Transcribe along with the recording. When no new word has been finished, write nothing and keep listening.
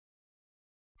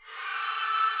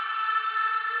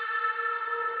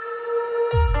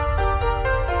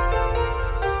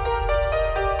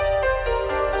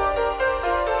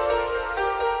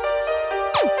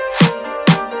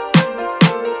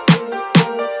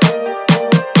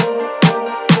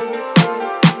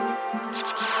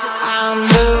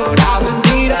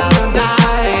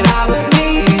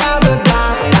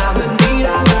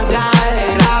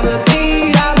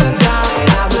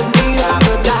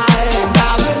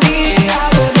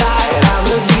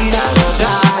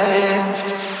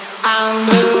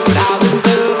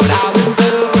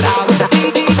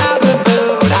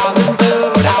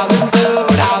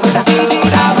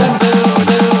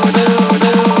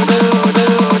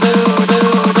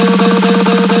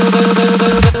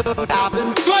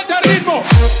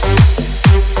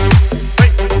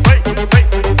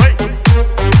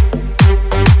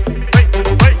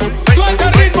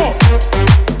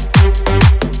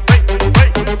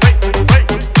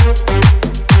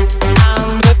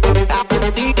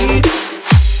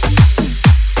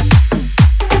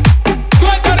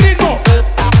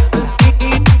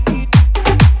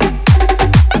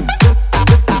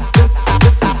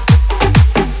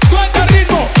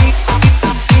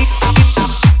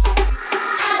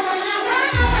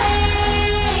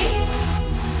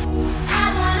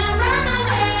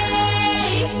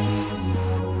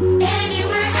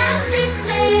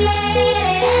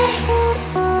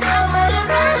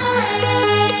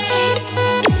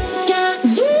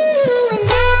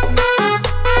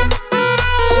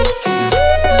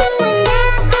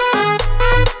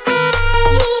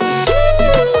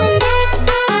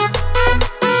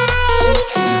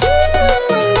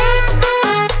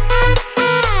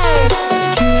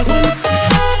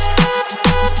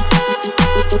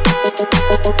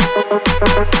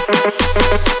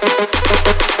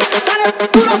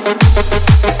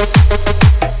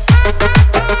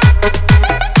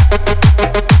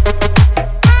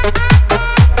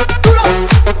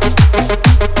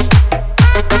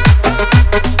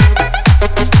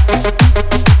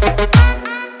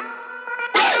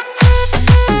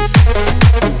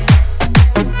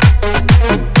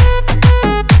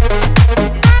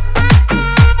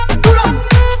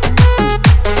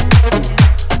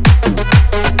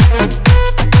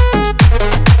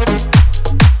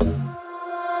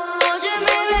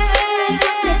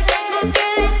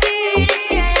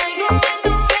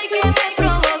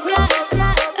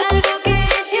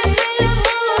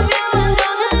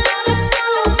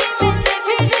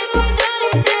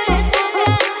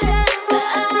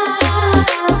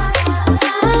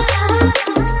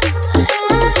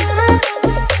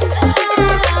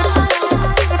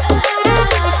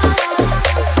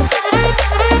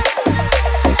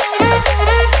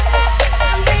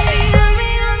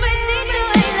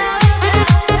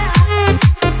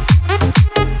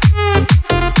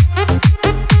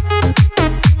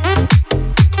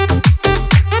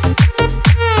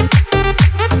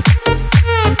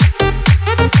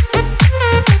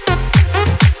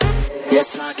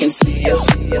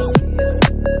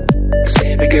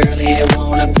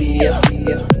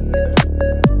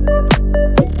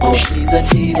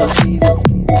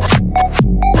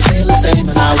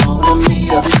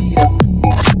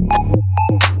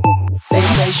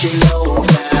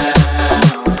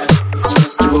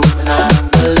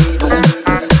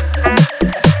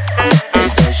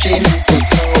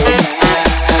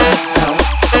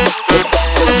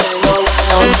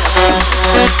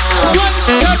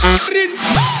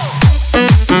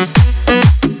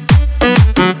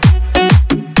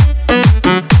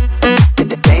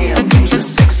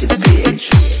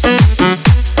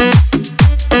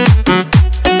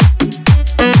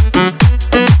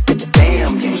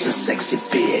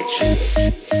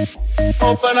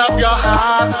Open up your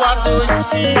heart, what do you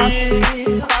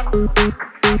feel?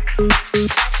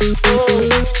 Oh.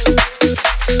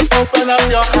 Open up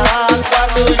your heart, what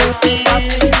do you feel?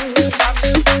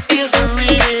 Is it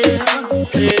real?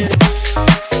 Yeah.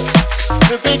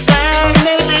 The big bang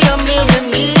may be a million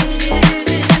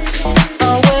years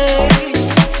away.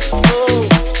 Oh.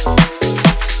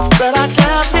 But I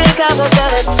can't think of a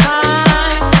better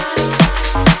time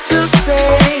to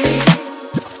say,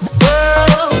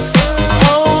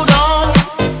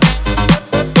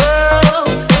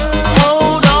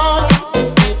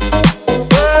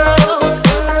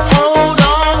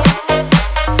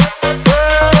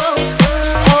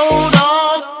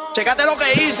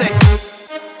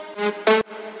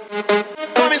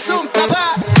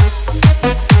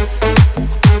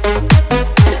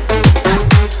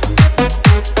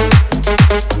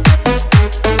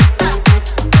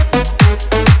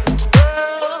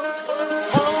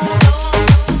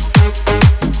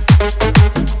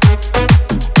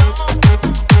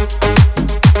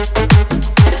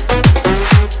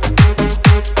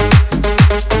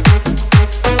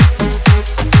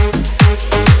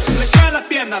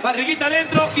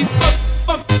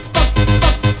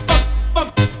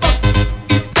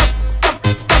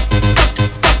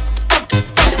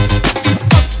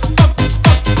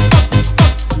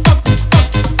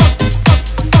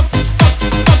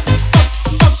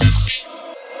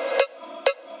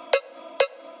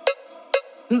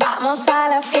 Vamos a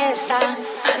la fiesta,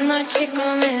 anoche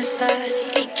comienza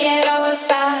y quiero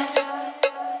gozar.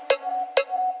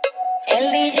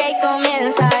 El DJ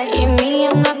comienza y mi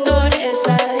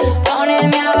naturaleza es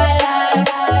ponerme a bailar.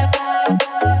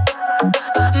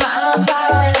 Vamos a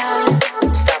bailar.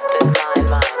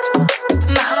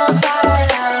 Vamos a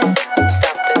bailar.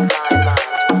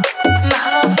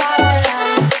 Vamos a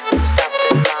bailar.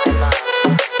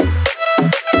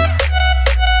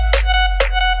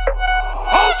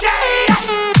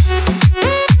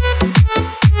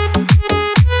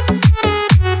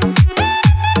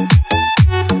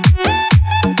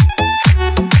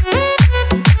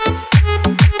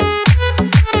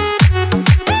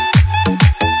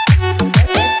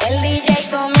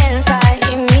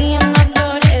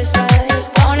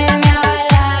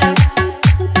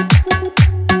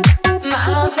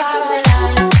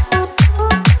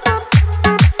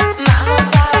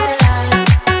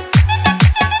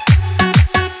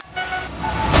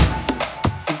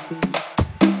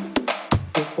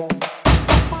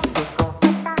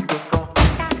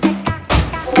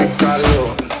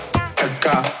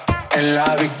 En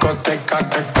la discoteca,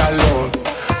 qué calor.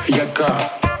 Y acá,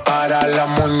 para la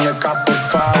muñeca, por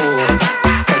favor.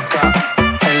 Acá,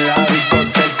 en la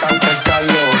discoteca, qué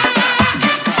calor.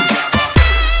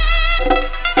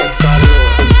 Qué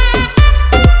calor.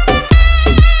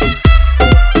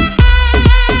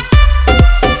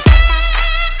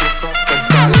 Qué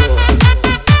calor.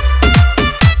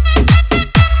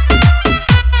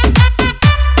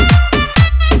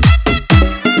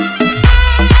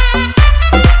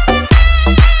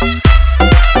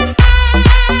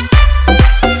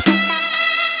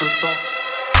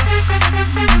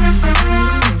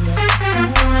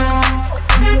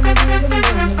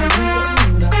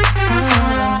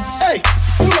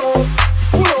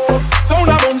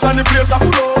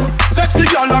 Sexy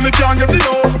girl and me can't get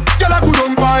enough. Girl I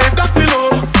couldn't buy that pillow.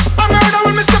 I murder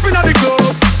when me step inna the club.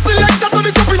 Select that on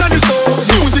the top inna the soul.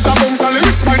 Music a bounce and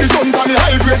lyrics by the drums and the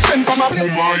high grade sent from a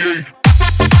boom.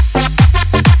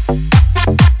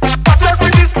 Watch her for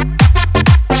this.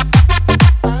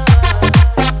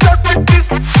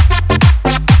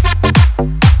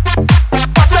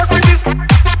 Watch her for this.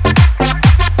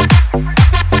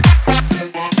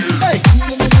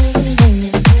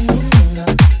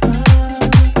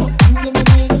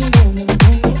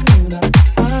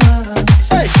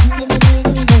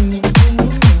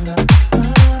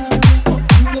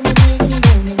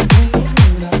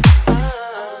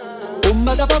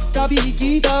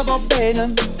 Picchita va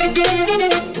bene,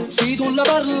 se tu la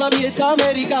parla miezza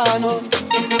americano,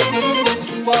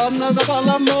 quando si fa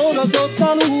l'amore sotto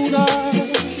la luna,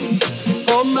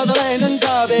 come te viene in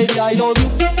capo e I love you,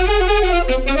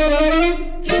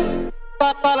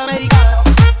 papà l'americano.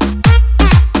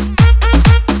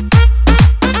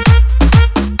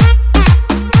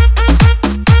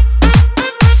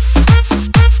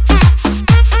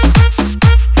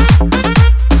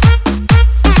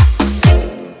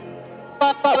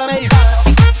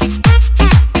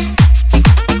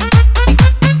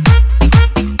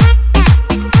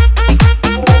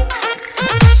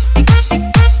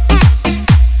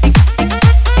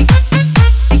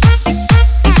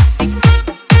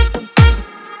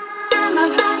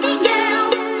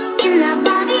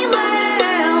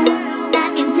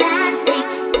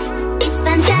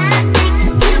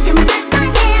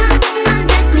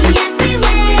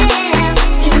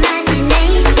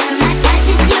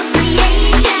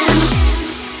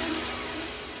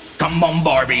 Come on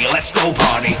Barbie, let's go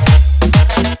party.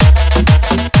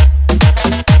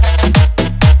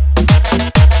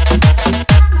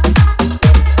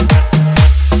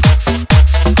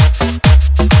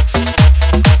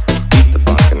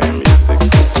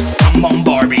 Come on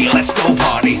Barbie, let's go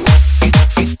party.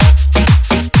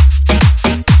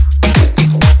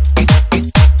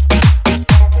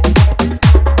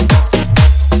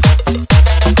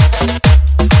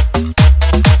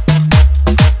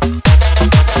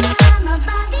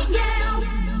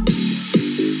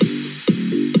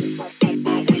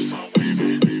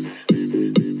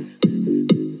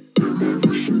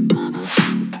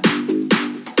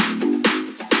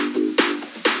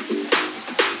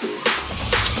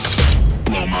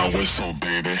 Whistle,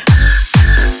 baby. I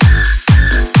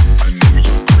know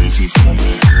you're crazy for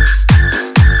me.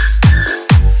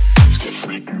 Let's get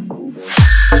freaking cool.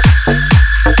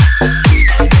 I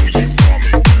know you want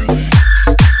me, girlie.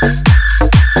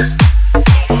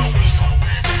 Blow my whistle,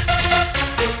 baby.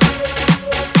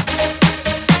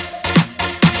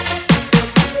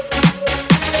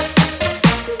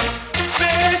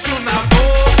 Beijo na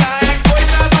boca é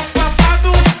coisa do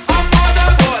passado. A moda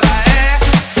agora é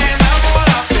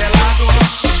enamorar pelado.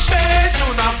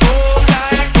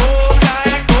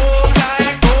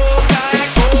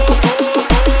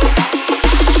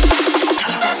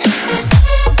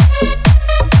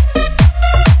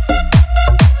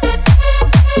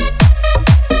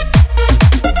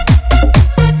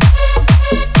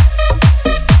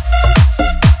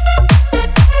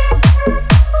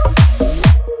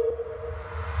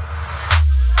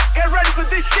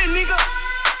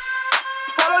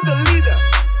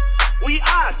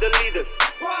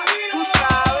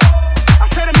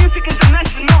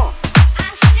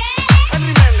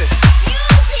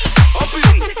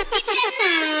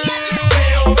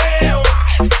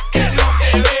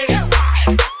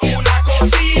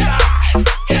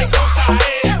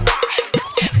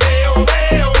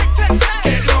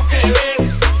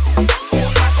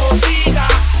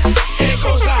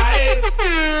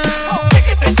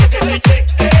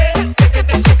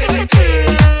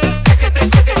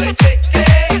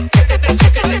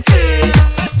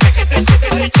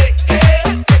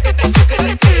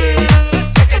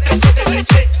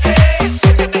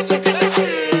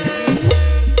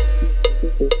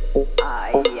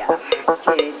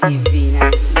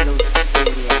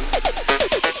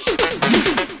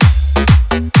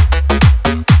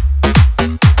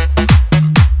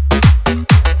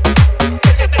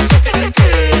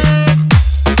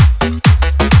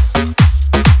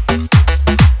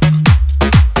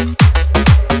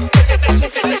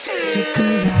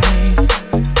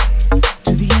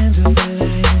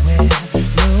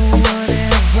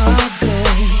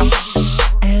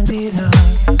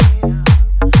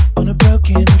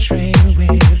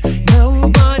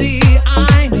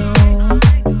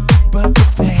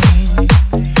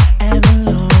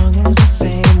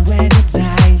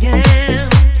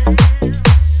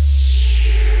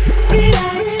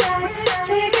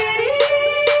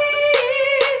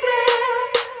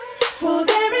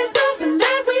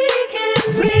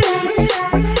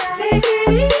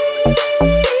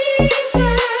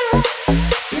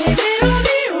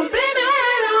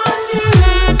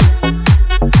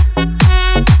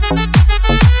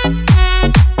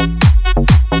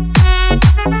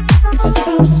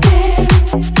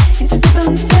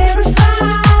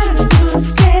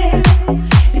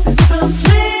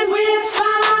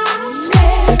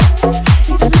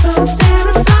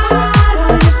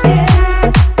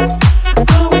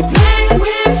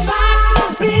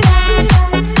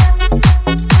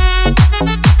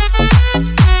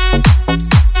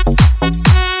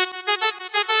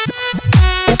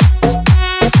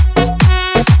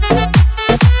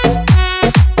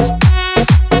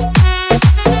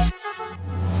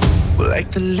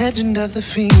 legend of the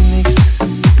phoenix,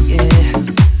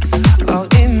 yeah. All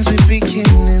ends with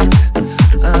beginnings.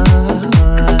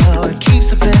 Oh, it keeps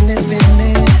the planet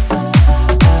spinning.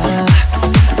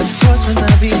 The force from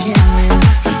the beginning.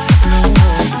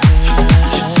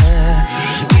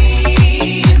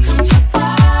 We've come to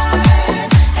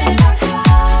part, and our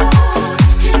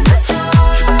clouds to the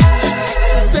stars.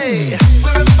 Say,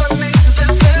 we're up all night to the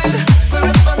sun. We're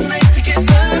up all night to get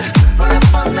sun. We're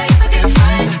up all night to get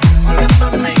fun. We're up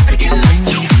all night to get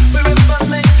lucky. We're up all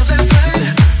night to the sun.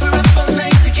 We're up all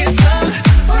night to get sun.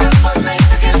 We're up all night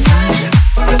to get fun.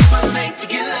 We're up all night to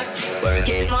get lucky. Work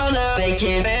it harder, make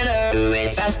it better. Do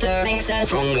it faster, makes us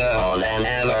stronger more than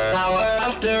ever. Hour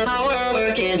after hour,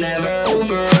 work is never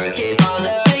over. Work it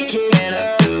harder, make it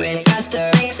better. Do it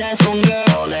faster, makes us stronger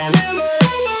more than ever.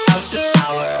 After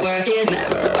hour, work is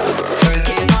never over. Work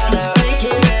it harder, make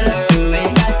it better. Do it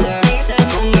faster, makes us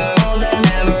stronger more than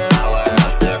ever. Hour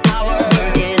after hour,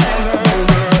 work is never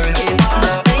over. Work it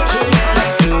harder, make it better.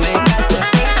 Do it faster,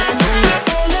 makes us stronger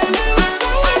more than ever.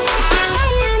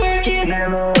 Work is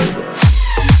never over.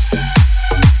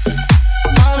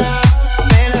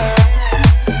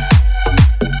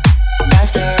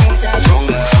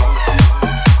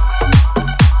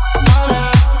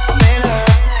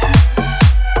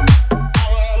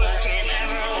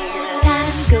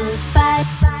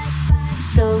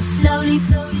 Slowly,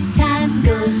 time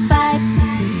goes by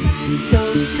so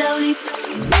slowly.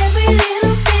 Every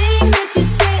little thing that you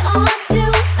say or do,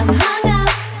 I'm hung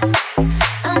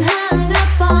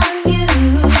up on you.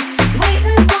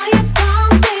 Waiting for your call,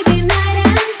 baby, night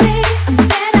and day. I'm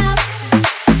fed up,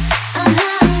 I'm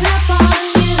hung up on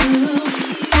you.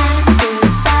 Time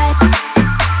goes by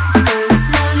so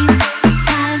slowly.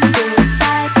 Time goes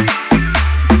by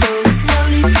so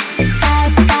slowly. Bye,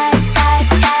 bye, bye,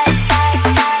 bye, bye,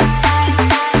 bye.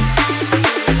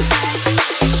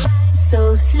 So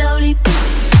slowly.